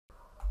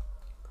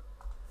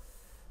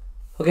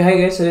Okay, hi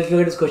guys, so let's look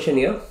at this question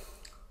here.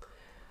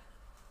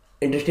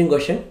 Interesting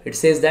question. It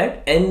says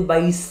that n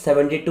by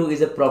 72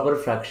 is a proper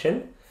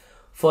fraction.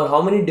 For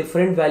how many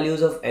different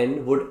values of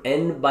n would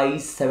n by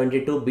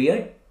 72 be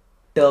a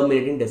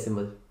terminating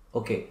decimal?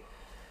 Okay.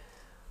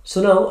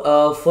 So now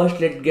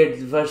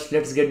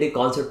let's get the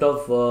concept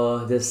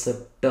of this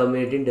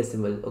terminating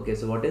decimal. Okay,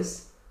 so what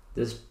is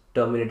this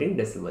terminating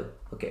decimal?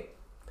 Okay.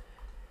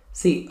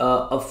 See,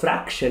 a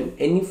fraction,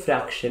 any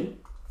fraction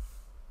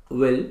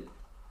will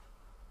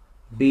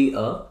be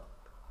a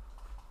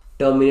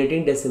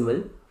terminating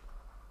decimal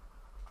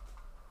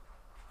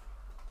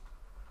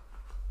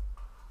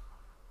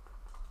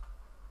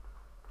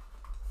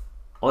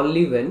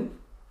only when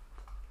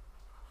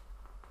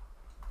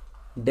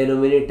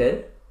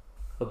denominator,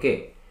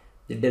 okay,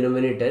 the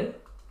denominator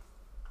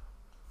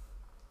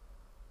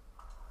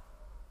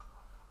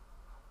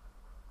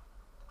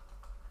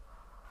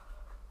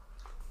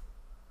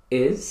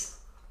is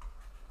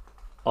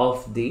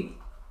of the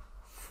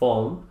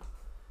form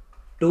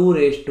 2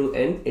 raised to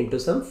n into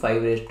some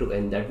 5 raised to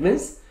n. That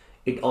means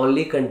it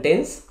only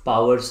contains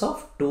powers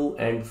of 2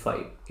 and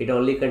 5. It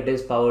only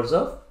contains powers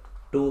of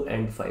 2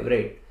 and 5,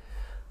 right?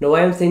 Now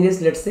why I'm saying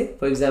this, let's say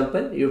for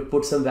example you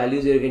put some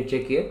values here, you can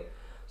check here.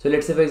 So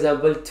let's say for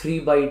example 3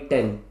 by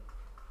 10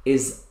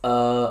 is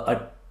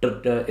a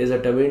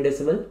terminating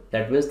decimal.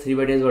 That means 3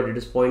 by 10 is what? It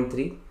is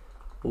 0.3.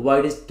 Why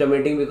it is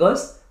terminating?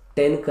 Because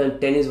 10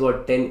 is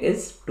what? 10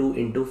 is 2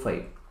 into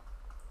 5.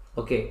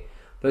 Okay.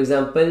 For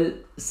example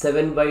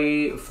 7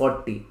 by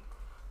 40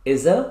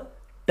 is a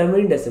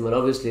terminating decimal,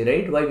 obviously,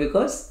 right? Why?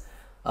 Because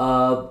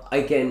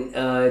I can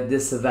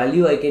this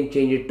value I can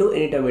change it to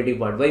any terminating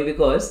part. Why?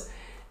 Because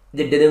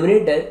the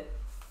denominator,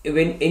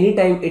 when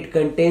anytime it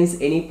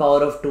contains any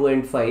power of 2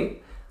 and 5,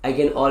 I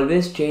can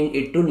always change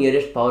it to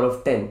nearest power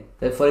of 10.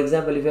 Like for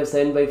example, if you have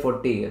 7 by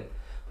 40 here,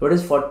 what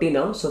is 40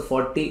 now? So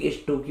 40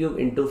 is 2 cube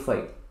into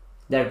 5.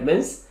 That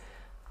means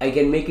I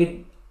can make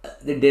it,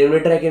 the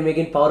denominator I can make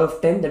in power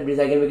of 10. That means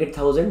I can make it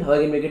 1000. How I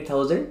can make it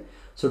 1000?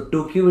 So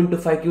 2 cube into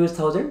 5 cube is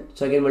 1000.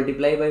 So I can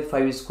multiply by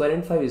 5 square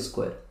and 5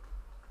 square.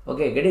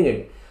 Okay, getting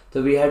it?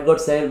 So we had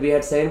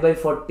 7 by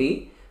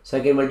 40. So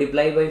I can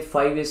multiply by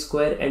 5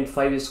 square and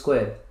 5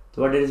 square.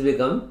 So what it has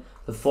become?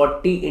 So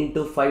 40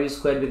 into 5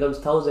 square becomes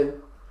 1000.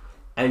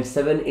 And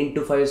 7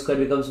 into 5 square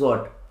becomes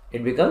what?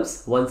 It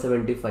becomes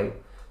 175.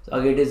 So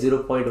again it is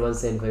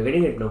 0.175.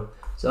 Getting it now?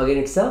 So again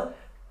it's a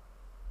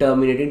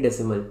terminating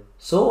decimal.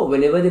 So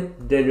whenever the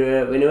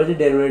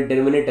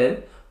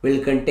denominator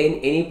will contain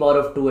any power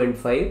of 2 and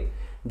 5,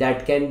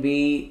 that can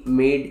be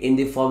made in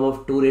the form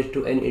of 2 raised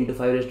to n into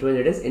 5 raised to n,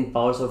 that is in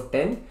powers of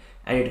 10.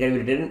 And it can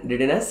be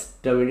written as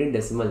terminating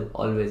decimal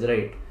always,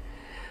 right?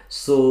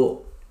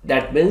 So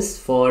that means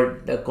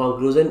for the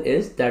conclusion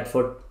is that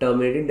for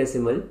terminating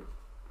decimal,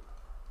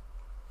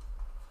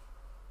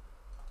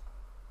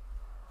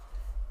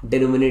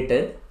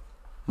 denominator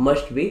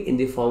must be in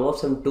the form of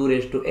some 2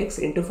 raised to x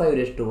into 5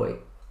 raised to y.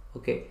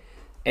 Okay,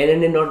 n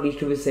and n not needs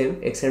to be same.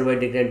 X and y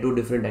are two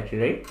different actually,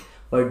 right?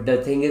 But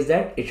the thing is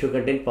that it should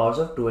contain powers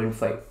of 2 and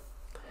 5.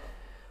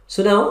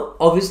 So now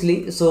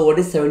obviously, so what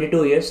is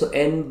 72 here? So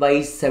n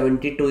by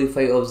 72, if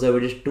I observe,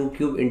 it is 2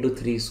 cube into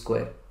 3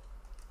 square.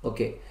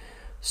 Okay,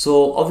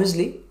 so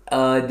obviously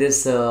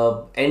this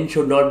n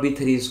should not be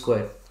 3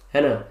 square,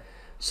 है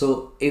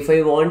So if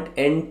I want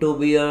n to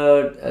be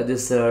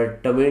this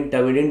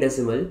terminating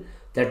decimal,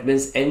 that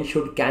means n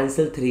should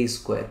cancel 3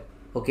 square.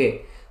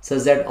 Okay,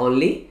 such that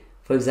only,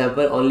 for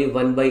example, only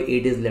 1 by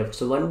 8 is left.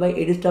 So 1 by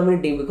 8 is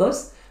terminating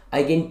because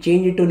I can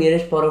change it to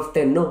nearest power of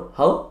 10. No,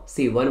 how?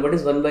 See, what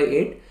is 1 by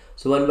 8?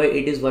 So 1 by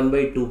 8 is 1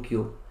 by 2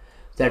 cube.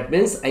 That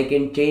means I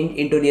can change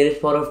into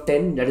nearest power of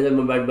 10. That is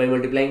by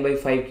multiplying by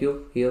 5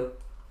 cube here.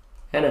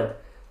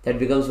 That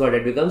becomes what?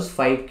 That becomes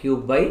 5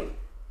 cube by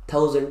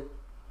 1000.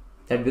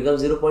 That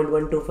becomes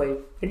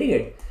 0.125. Getting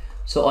it?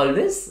 So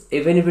always,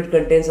 even if it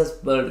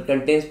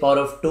contains power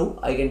of 2,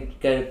 I can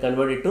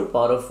convert it to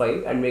power of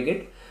 5 and make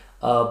it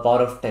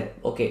power of 10.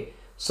 Okay.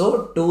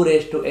 So 2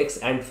 raised to x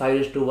and 5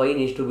 raised to y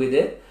needs to be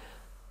there.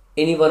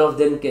 Any one of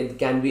them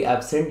can be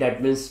absent.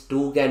 That means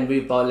 2 can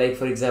be power, like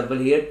for example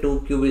here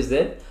 2 cube is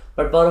there,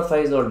 but power of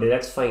 5 is not there.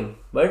 That's fine.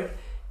 But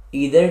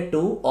either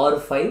 2 or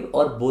 5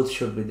 or both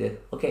should be there.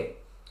 Okay.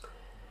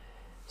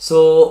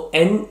 So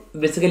n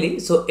basically,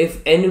 so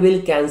if n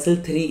will cancel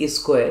 3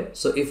 square,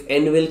 so if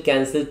n will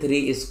cancel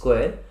 3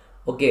 square,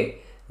 okay,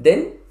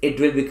 then it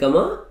will become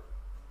a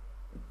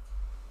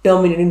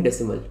terminating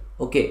decimal.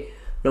 Okay.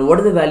 Now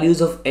what are the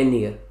values of n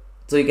here?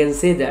 So you can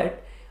say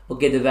that,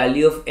 okay, the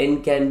value of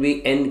n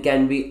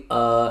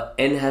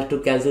has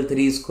to cancel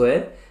 3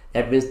 square.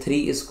 That means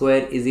 3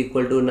 square is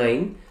equal to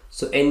 9.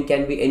 So n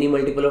can be any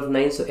multiple of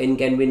 9. So n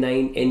can be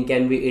 9, n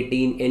can be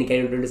 18, n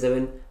can be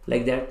 27,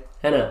 like that.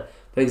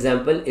 For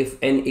example, if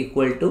n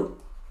equal to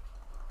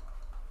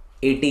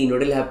 18,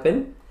 what will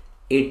happen?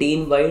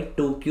 18 by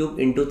 2 cube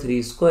into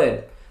 3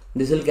 square.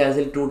 This will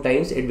cancel 2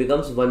 times. It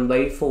becomes 1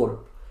 by 4.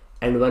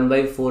 And 1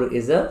 by 4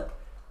 is a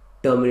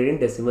terminating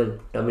decimal,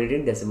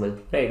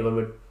 right?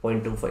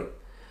 1.25.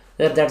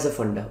 That's a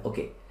funda.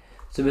 Okay.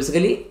 So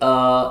basically,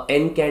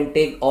 n can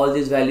take all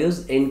these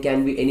values. N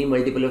can be any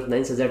multiple of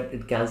 9 such that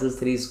it cancels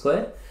 3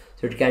 square.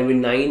 So it can be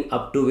 9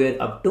 up to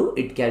where up to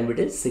it can be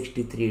till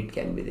 63. It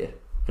can be there,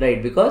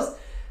 right? Because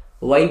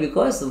why?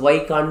 Because y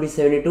can't be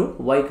 72.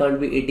 Y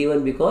can't be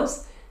 81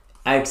 because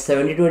at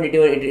 72 and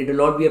 81 it will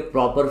not be a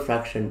proper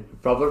fraction.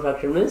 Proper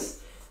fraction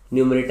means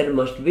numerator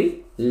must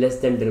be less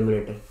than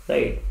denominator,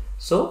 right?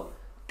 So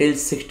till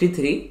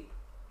 63,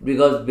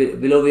 because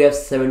below we have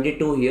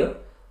 72 here,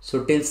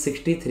 so till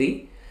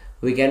 63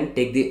 we can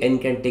take the n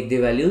can take the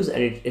values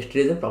and it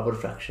still is a proper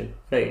fraction,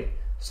 right?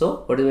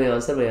 So what is my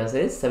answer? My answer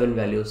is 7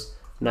 values,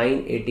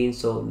 9, 18.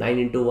 So 9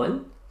 into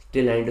 1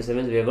 till 9 into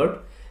 7, so we have got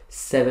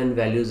 7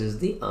 values is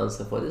the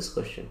answer for this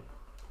question.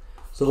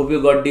 So hope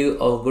you got the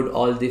good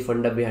all the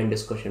funda behind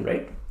this question,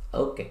 right?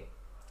 Okay,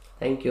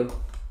 thank you.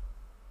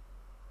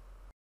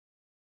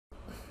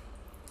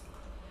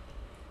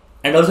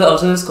 And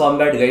also this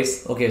combat,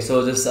 guys. Okay,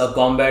 so this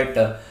combat,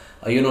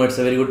 it's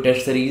a very good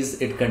test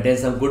series. It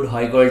contains some good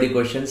high quality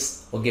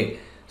questions. Okay,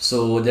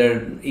 so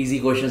their easy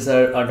questions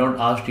are not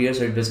asked here.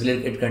 So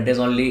it contains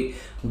only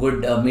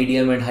good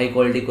medium and high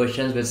quality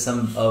questions with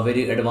some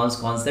very advanced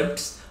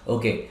concepts.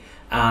 Okay,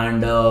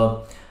 and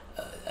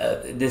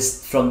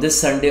this from this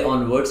Sunday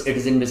onwards, it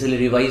is in basically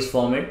revised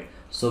format.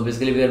 So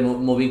basically we are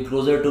moving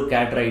closer to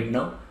CAT right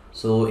now.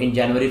 So in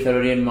January,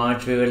 February and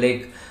March we were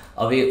like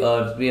away,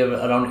 we are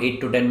around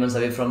 8 to 10 months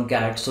away from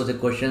CAT. So the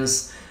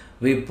questions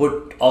we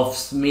put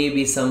off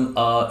maybe some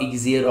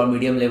easier or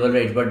medium level,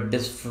 right? But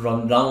this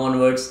from now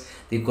onwards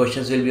the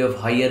questions will be of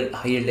higher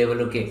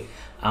level. Okay,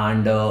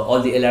 and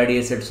all the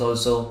LRDA sets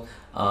also,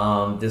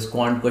 this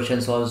quant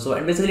questions also,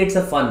 and basically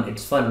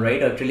it's fun,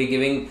 right? Actually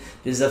giving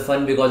this is a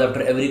fun because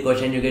after every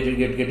question you get to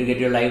get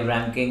your live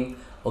ranking.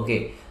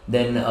 Okay,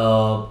 then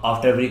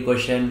after every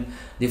question,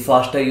 the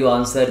faster you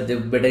answer, the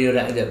better your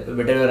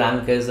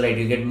rank is, right?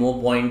 You get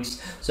more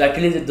points. So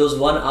actually those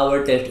 1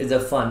 hour test is a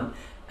fun.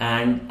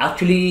 And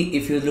actually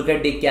if you look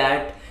at the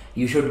CAT,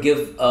 you should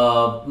give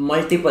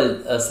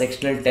multiple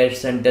sectional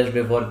tests and tests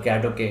before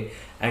CAT. Okay,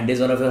 and this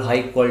is one of your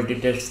high quality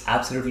tests,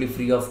 absolutely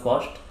free of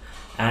cost.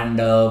 And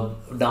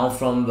now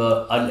from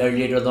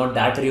earlier it was not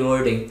that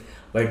rewarding,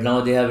 but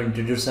now they have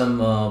introduced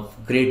some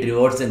great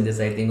rewards in this,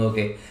 I think.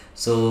 Okay,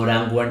 so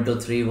rank 1 to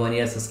 3, 1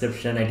 year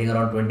subscription, I think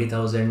around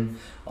 20,000,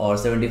 or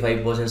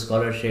 75%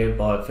 scholarship,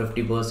 or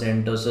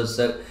 50%. So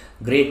it's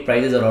great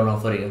prizes around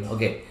offering.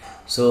 Okay,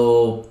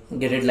 so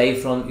get it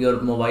live from your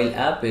mobile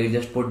app. You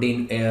just put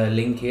the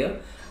link here.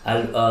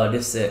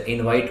 This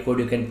invite code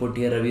you can put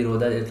here, Ravi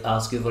Rodha. It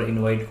asks you for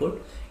invite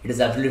code. It is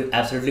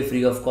absolutely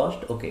free of cost.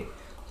 Okay,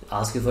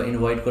 ask you for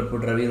invite code,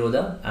 put Ravi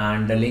Rodha,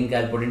 and the link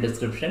I'll put in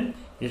description.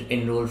 Just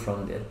enroll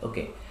from there.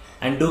 Okay,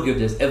 and do give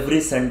this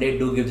every Sunday.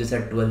 Do give this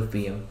at 12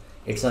 p.m.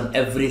 It's on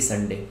every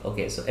Sunday.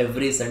 Okay, so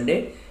every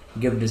Sunday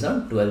give this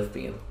on 12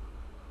 p.m.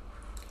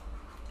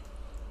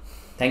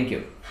 Thank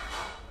you.